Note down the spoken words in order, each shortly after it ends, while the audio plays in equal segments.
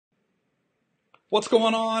What's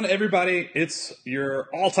going on, everybody? It's your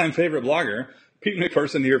all-time favorite blogger, Pete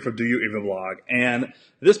McPherson here from Do You Even Blog. And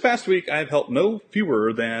this past week, I've helped no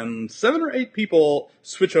fewer than 7 or 8 people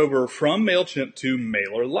switch over from MailChimp to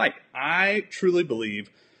Mailerlite. I truly believe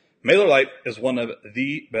Mailerlite is one of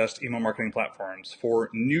the best email marketing platforms for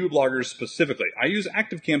new bloggers specifically. I use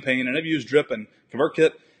ActiveCampaign and I've used Drip and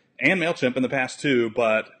ConvertKit and MailChimp in the past too,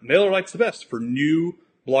 but Mailerlite's the best for new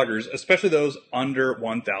bloggers, especially those under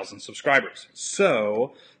 1,000 subscribers.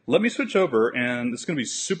 So let me switch over, and it's going to be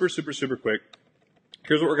super quick.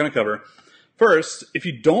 Here's what we're going to cover. First, if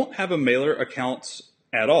you don't have a mailer account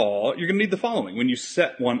at all, you're going to need the following when you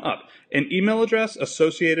set one up. An email address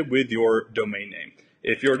associated with your domain name.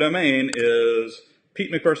 If your domain is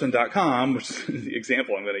PeteMcPherson.com, which is the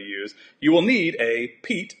example I'm going to use, you will need a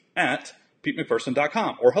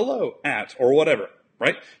Pete@PeteMcPherson.com or hello at or whatever.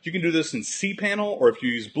 Right? You can do this in cPanel, or if you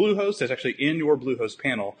use Bluehost, it's actually in your Bluehost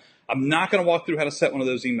panel. I'm not going to walk through how to set one of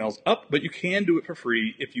those emails up, but you can do it for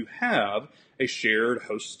free if you have a shared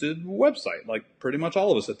hosted website, like pretty much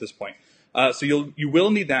all of us at this point. So you will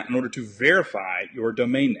need that in order to verify your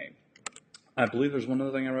domain name. I believe there's one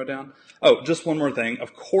other thing I wrote down. Oh, just one more thing.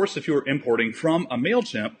 Of course, if you're importing from a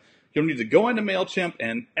MailChimp, you'll need to go into MailChimp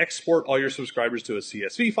and export all your subscribers to a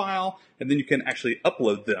CSV file, and then you can actually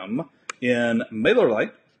upload them in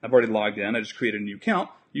Mailerlite. I've already logged in. I just created a new account.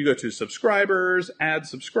 You go to subscribers, add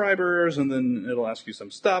subscribers, and then it'll ask you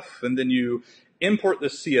some stuff. And then you import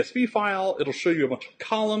this CSV file. It'll show you a bunch of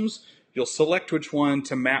columns. You'll select which one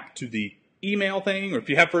to map to the email thing. Or if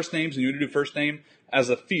you have first names and you want to do first name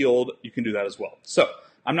as a field, you can do that as well. So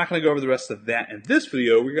I'm not going to go over the rest of that in this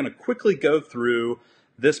video. We're going to quickly go through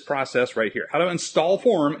this process right here. How to install a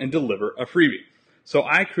form and deliver a freebie. So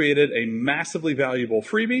I created a massively valuable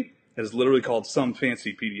freebie. It is literally called Some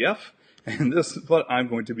Fancy PDF, and this is what I'm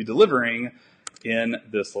going to be delivering in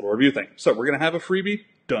this little review thing. So we're going to have a freebie,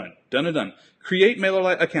 done and done. Create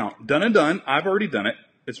Mailerlite account, done and done. I've already done it.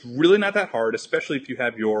 It's really not that hard, especially if you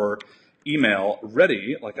have your email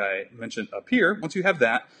ready, like I mentioned up here. Once you have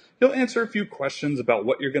that, you'll answer a few questions about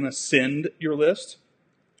what you're going to send your list,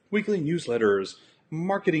 weekly newsletters,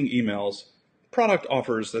 marketing emails, product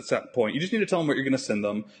offers. That's that point. You just need to tell them what you're going to send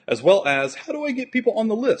them, as well as how do I get people on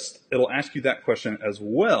the list? It'll ask you that question as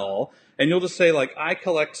well, and you'll just say, like, I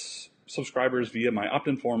collect subscribers via my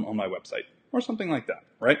opt-in form on my website, or something like that,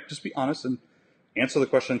 right? Just be honest and answer the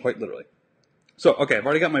question quite literally. So, okay, I've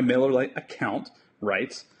already got my Mailerlite account,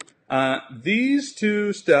 right? These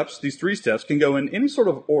three steps can go in any sort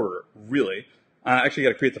of order, really. I actually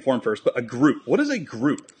got to create the form first, but a group. What is a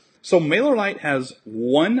group? So Mailerlite has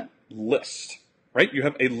one list, right? You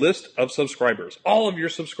have a list of subscribers, all of your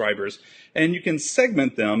subscribers, and you can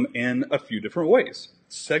segment them in a few different ways.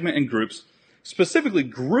 Segment in groups. Specifically,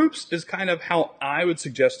 groups is kind of how I would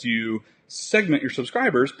suggest you segment your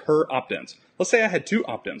subscribers per opt-ins. Let's say I had 2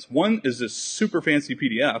 opt-ins. One is this super fancy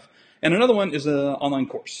PDF, and another one is an online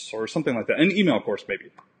course or something like that, an email course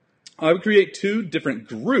maybe. I would create 2 different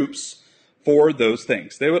groups for those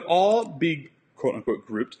things. They would all be quote-unquote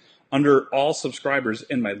grouped under all subscribers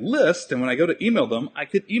in my list, and when I go to email them, I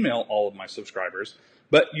could email all of my subscribers,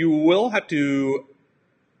 but you will have to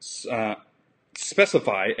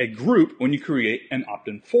specify a group when you create an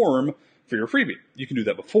opt-in form for your freebie. You can do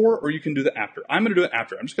that before, or you can do that after. I'm going to do it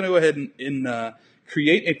after. I'm just going to go ahead and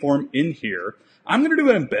create a form in here. I'm going to do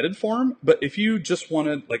an embedded form, but if you just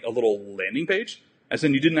wanted like a little landing page, as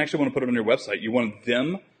in you didn't actually want to put it on your website, you wanted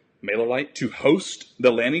them, Mailerlite, to host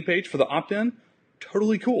the landing page for the opt-in,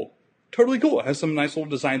 totally cool. Totally cool. It has some nice little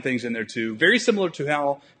design things in there too. Very similar to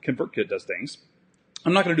how ConvertKit does things.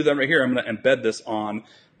 I'm not going to do that right here. I'm going to embed this on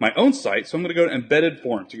my own site. So I'm going to go to embedded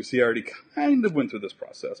forms. You can see I already kind of went through this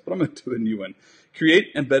process, but I'm going to do a new one.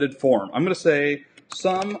 Create embedded form. I'm going to say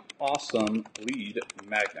some awesome lead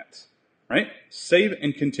magnet, right? Save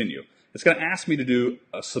and continue. It's going to ask me to do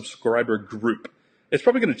a subscriber group. It's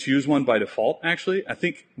probably going to choose one by default, actually. I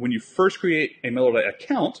think when you first create a Mailerlite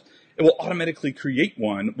account, it will automatically create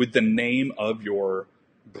one with the name of your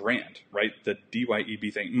brand, right? The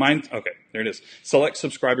DYEB thing. Mine, okay, there it is. Select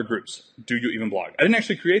subscriber groups. Do you even blog? I didn't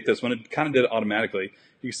actually create this one. It kind of did it automatically.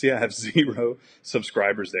 You can see I have 0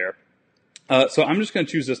 subscribers there. So I'm just going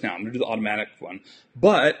to choose this now. I'm going to do the automatic one.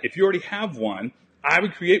 But if you already have one, I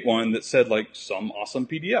would create one that said like some awesome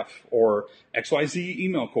PDF or XYZ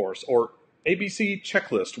email course or ABC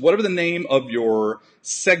checklist, whatever the name of your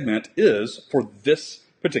segment is for this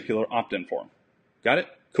particular opt-in form. Got it?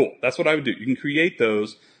 Cool. That's what I would do. You can create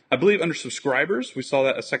those, I believe, under subscribers. We saw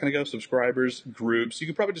that a second ago. Subscribers, groups. You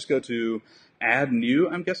can probably just go to add new,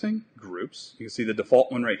 I'm guessing, groups. You can see the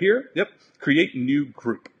default one right here. Yep. Create new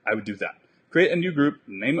group. I would do that. create a new group,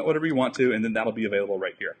 name it whatever you want to, and then that'll be available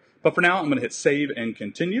right here. But for now, I'm going to hit save and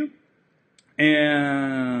continue.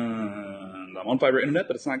 And I'm on fiber internet,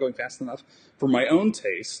 but it's not going fast enough for my own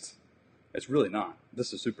taste. It's really not.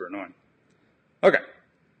 This is super annoying. Okay,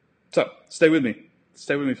 so stay with me.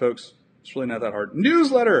 Stay with me, folks. It's really not that hard.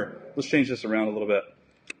 Newsletter. Let's change this around a little bit.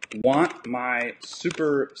 Want my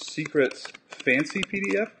super secret fancy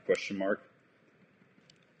PDF? Question mark.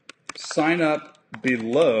 Sign up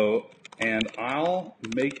below, and I'll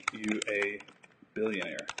make you a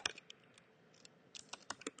billionaire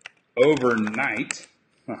overnight.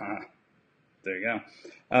 There you go.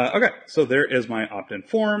 Okay, so there is my opt-in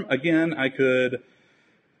form. Again, I could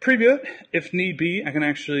preview it if need be. I can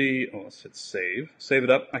actually, let's hit save. Save it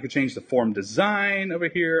up. I could change the form design over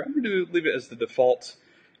here. I'm going to leave it as the default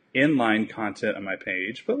inline content on my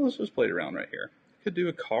page, but let's just play it around right here. I could do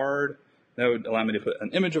a card. That would allow me to put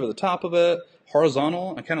an image over the top of it.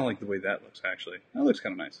 Horizontal. I kind of like the way that looks, actually. That looks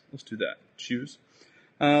kind of nice. Let's do that. Choose.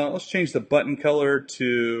 Let's change the button color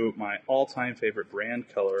to my all-time favorite brand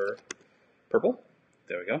color, purple.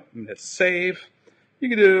 There we go. I'm going to hit save. You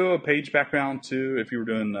can do a page background too if you were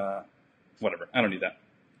doing whatever. I don't need that.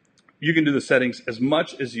 You can do the settings as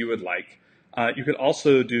much as you would like. You could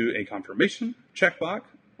also do a confirmation checkbox.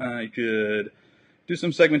 You could do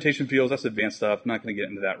some segmentation fields. That's advanced stuff. I'm not going to get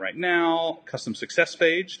into that right now. Custom success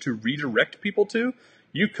page to redirect people to.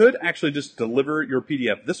 You could actually just deliver your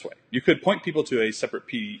PDF this way. You could point people to a separate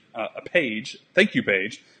a page, thank you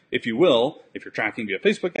page, if you will, if you're tracking via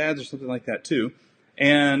Facebook ads or something like that too,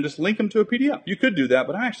 and just link them to a PDF. You could do that,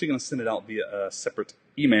 but I'm actually going to send it out via a separate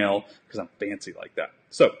email because I'm fancy like that.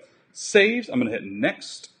 So, saves. I'm going to hit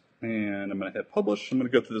next, and I'm going to hit publish. I'm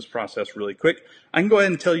going to go through this process really quick. I can go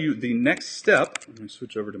ahead and tell you the next step. Let me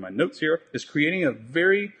switch over to my notes here. Is creating a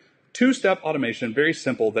very two-step automation, very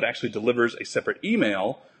simple, that actually delivers a separate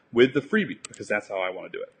email with the freebie, because that's how I want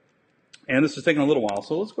to do it. And this is taking a little while,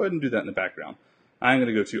 so let's go ahead and do that in the background. I'm going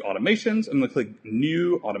to go to automations. I'm going to click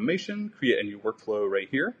new automation, create a new workflow right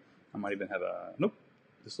here. I might even have nope,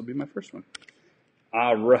 this will be my first one.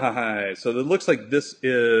 All right, so it looks like this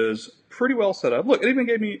is pretty well set up. Look, it even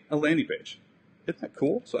gave me a landing page. Isn't that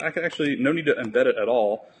cool? So I could actually, no need to embed it at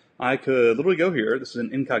all. I could literally go here. This is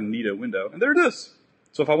an incognito window, and there it is.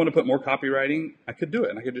 So if I want to put more copywriting, I could do it,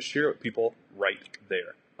 and I could just share it with people right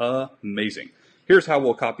there. Amazing. Here's how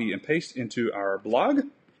we'll copy and paste into our blog.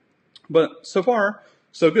 But so far,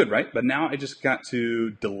 so good, right? But now I just got to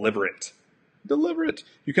deliver it. Deliver it.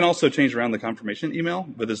 You can also change around the confirmation email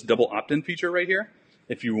with this double opt-in feature right here.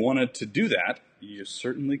 If you wanted to do that, you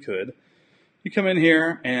certainly could. You come in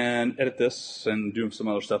here and edit this and do some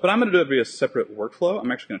other stuff. But I'm going to do it via a separate workflow.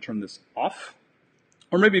 I'm actually going to turn this off.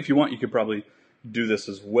 Or maybe if you want, you could probably do this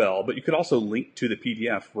as well, but you could also link to the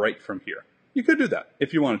PDF right from here. You could do that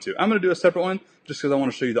if you wanted to. I'm going to do a separate one just because I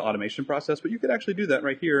want to show you the automation process, but you could actually do that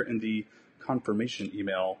right here in the confirmation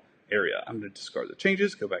email area. I'm going to discard the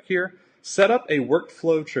changes, go back here, set up a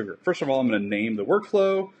workflow trigger. First of all, I'm going to name the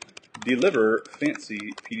workflow, deliver fancy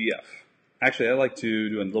PDF. Actually, I like to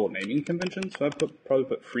do a little naming convention, so I probably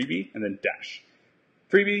put freebie and then dash.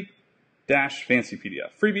 Freebie dash fancy PDF,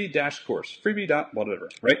 freebie dash course, freebie dot whatever,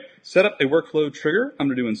 right? Set up a workflow trigger. I'm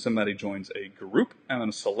going to do when somebody joins a group. I'm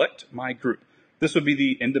going to select my group. This would be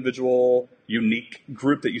the individual unique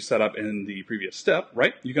group that you set up in the previous step,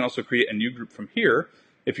 right? You can also create a new group from here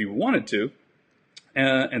if you wanted to.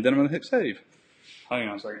 And then I'm going to hit save. Hang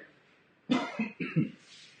on a second.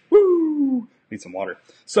 Woo! Need some water.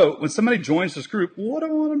 So when somebody joins this group, what do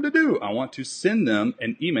I want them to do? I want to send them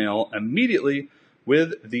an email immediately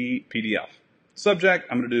with the PDF. Subject,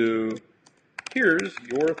 I'm going to do, here's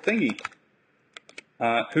your thingy.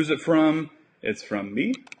 Who's it from? It's from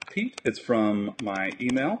me, Pete. It's from my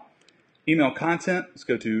email. Email content, let's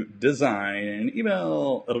go to design,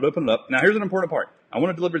 email. It'll open it up. Now here's an important part. I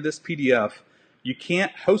want to deliver this PDF. You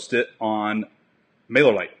can't host it on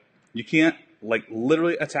Mailerlite. You can't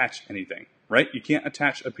literally attach anything, right? You can't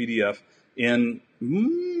attach a PDF in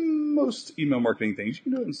most email marketing things. You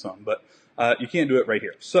can do it in some, but you can't do it right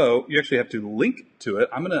here. So you actually have to link to it.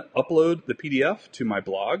 I'm going to upload the PDF to my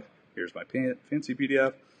blog. Here's my fancy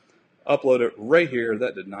PDF. Upload it right here.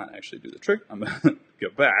 That did not actually do the trick. I'm going to go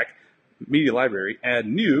back. Media library, add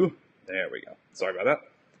new. There we go. Sorry about that.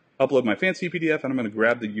 Upload my fancy PDF, and I'm going to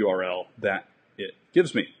grab the URL that it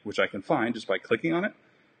gives me, which I can find just by clicking on it,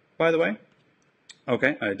 by the way.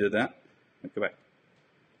 Okay, I did that. Let me go back.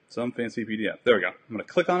 Some fancy PDF. There we go. I'm going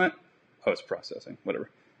to click on it. Oh, it's processing.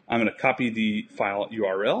 Whatever. I'm going to copy the file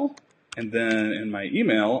URL, and then in my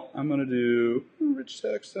email, I'm going to do rich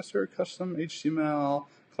text, custom HTML,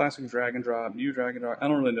 classic drag and drop, new drag and drop. I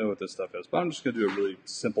don't really know what this stuff is, but I'm just going to do a really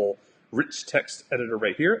simple rich text editor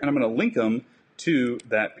right here, and I'm going to link them to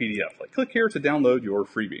that PDF. Like, click here to download your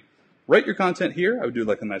freebie. Write your content here. I would do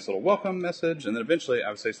like a nice little welcome message, and then eventually I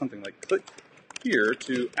would say something like, click here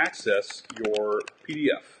to access your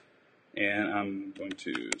PDF. And I'm going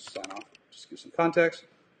to sign off, just give some context.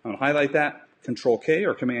 I'm going to highlight that, Control K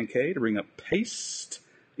or Command K to bring up paste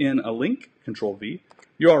in a link, Control V,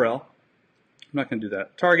 URL. I'm not going to do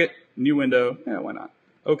that. Target, new window, yeah, why not?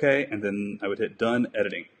 Okay, and then I would hit done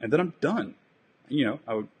editing, and then I'm done. You know,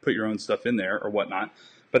 I would put your own stuff in there or whatnot,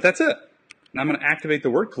 but that's it. Now I'm going to activate the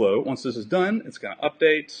workflow. Once this is done, it's going to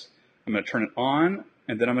update. I'm going to turn it on,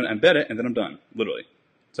 and then I'm going to embed it, and then I'm done, literally.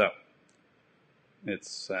 So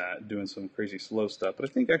it's doing some crazy slow stuff, but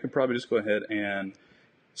I think I could probably just go ahead and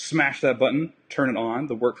smash that button, turn it on.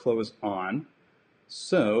 The workflow is on.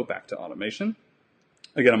 So back to automation.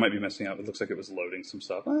 Again, I might be messing up. It looks like it was loading some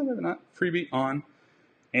stuff. Maybe not. Freebie on.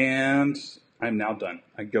 And I'm now done.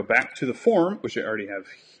 I go back to the form, which I already have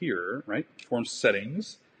here, right? Form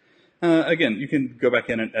settings. Again, you can go back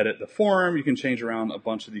in and edit the form. You can change around a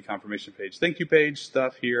bunch of the confirmation page, thank you page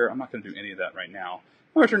stuff here. I'm not going to do any of that right now.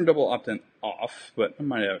 I'm going to turn double opt-in off, but I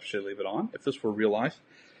might actually leave it on if this were real life.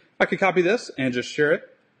 I could copy this and just share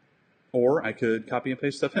it, or I could copy and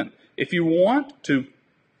paste stuff in. If you want to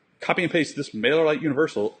copy and paste this Mailerlite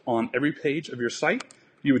Universal on every page of your site,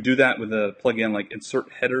 you would do that with a plugin like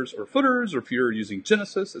insert headers or footers, or if you're using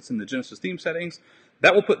Genesis, it's in the Genesis theme settings.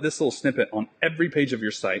 That will put this little snippet on every page of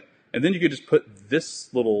your site, and then you could just put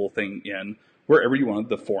this little thing in wherever you wanted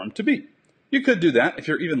the form to be. You could do that if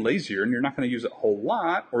you're even lazier and you're not going to use it a whole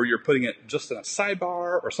lot, or you're putting it just in a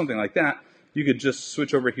sidebar or something like that. You could just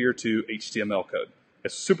switch over here to HTML code.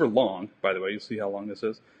 It's super long, by the way. You'll see how long this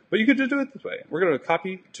is. But you could just do it this way. We're going to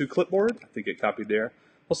copy to clipboard. I think it copied there.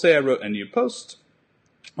 We'll say I wrote a new post.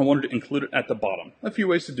 I wanted to include it at the bottom. A few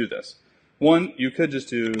ways to do this. One, you could just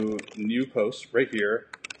do new post right here.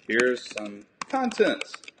 Here's some content.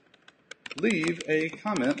 Leave a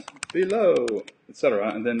comment below,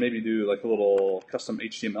 etc. And then maybe do like a little custom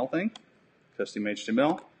HTML thing. Custom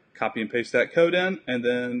HTML. Copy and paste that code in. And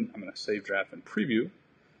then I'm going to save draft and preview.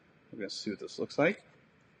 We're going to see what this looks like.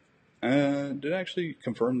 Did I actually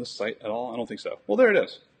confirm this site at all? I don't think so. Well, there it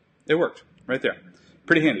is. It worked right there.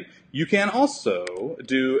 Pretty handy. You can also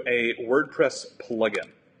do a WordPress plugin,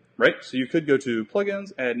 right? So you could go to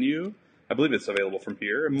plugins, add new. I believe it's available from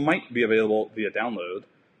here. It might be available via download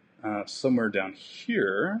somewhere down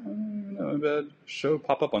here. Embed, show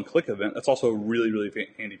pop-up on click event. That's also a really, really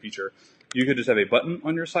handy feature. You could just have a button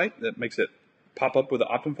on your site that makes it pop up with an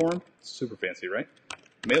opt-in form. Super fancy, right?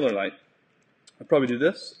 Mailerlite. I'd probably do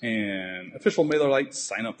this, and official Mailerlite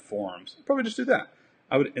sign-up forms. I'd probably just do that.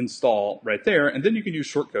 I would install right there, and then you can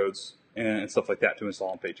use shortcodes and stuff like that to install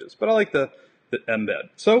on pages. But I like the embed.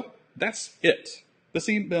 So that's it. This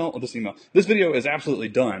video is absolutely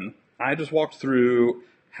done. I just walked through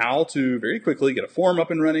how to very quickly get a form up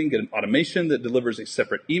and running, get an automation that delivers a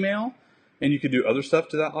separate email, and you could do other stuff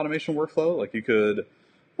to that automation workflow. Like you could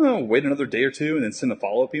wait another day or two and then send a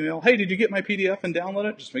follow-up email. Hey, did you get my PDF and download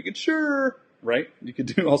it? Just making sure. Right? You could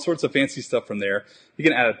do all sorts of fancy stuff from there. You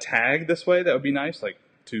can add a tag this way. That would be nice, like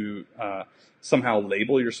to somehow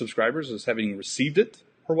label your subscribers as having received it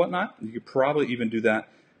or whatnot. You could probably even do that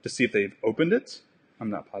to see if they've opened it.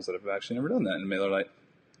 I'm not positive. I've actually never done that in Mailerlite.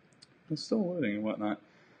 It's still loading and whatnot.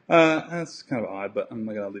 That's kind of odd, but I'm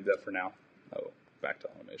going to leave that for now. Oh, back to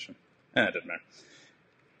automation. It doesn't matter.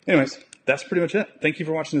 Anyways, that's pretty much it. Thank you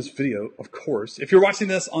for watching this video, of course. If you're watching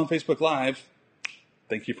this on Facebook Live,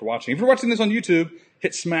 thank you for watching. If you're watching this on YouTube,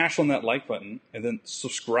 hit smash on that like button and then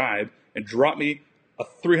subscribe and drop me a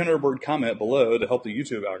 300-word comment below to help the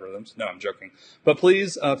YouTube algorithms. No, I'm joking. But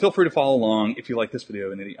please feel free to follow along if you like this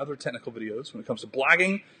video and any other technical videos when it comes to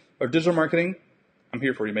blogging or digital marketing. I'm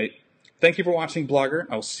here for you, mate. Thank you for watching, Blogger.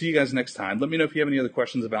 I will see you guys next time. Let me know if you have any other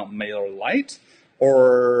questions about Mailerlite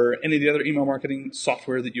or any of the other email marketing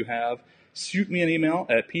software that you have. Shoot me an email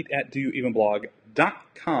at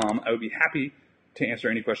pete@doyouevenblog.com. I would be happy to answer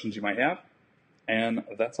any questions you might have. And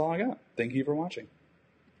that's all I got. Thank you for watching.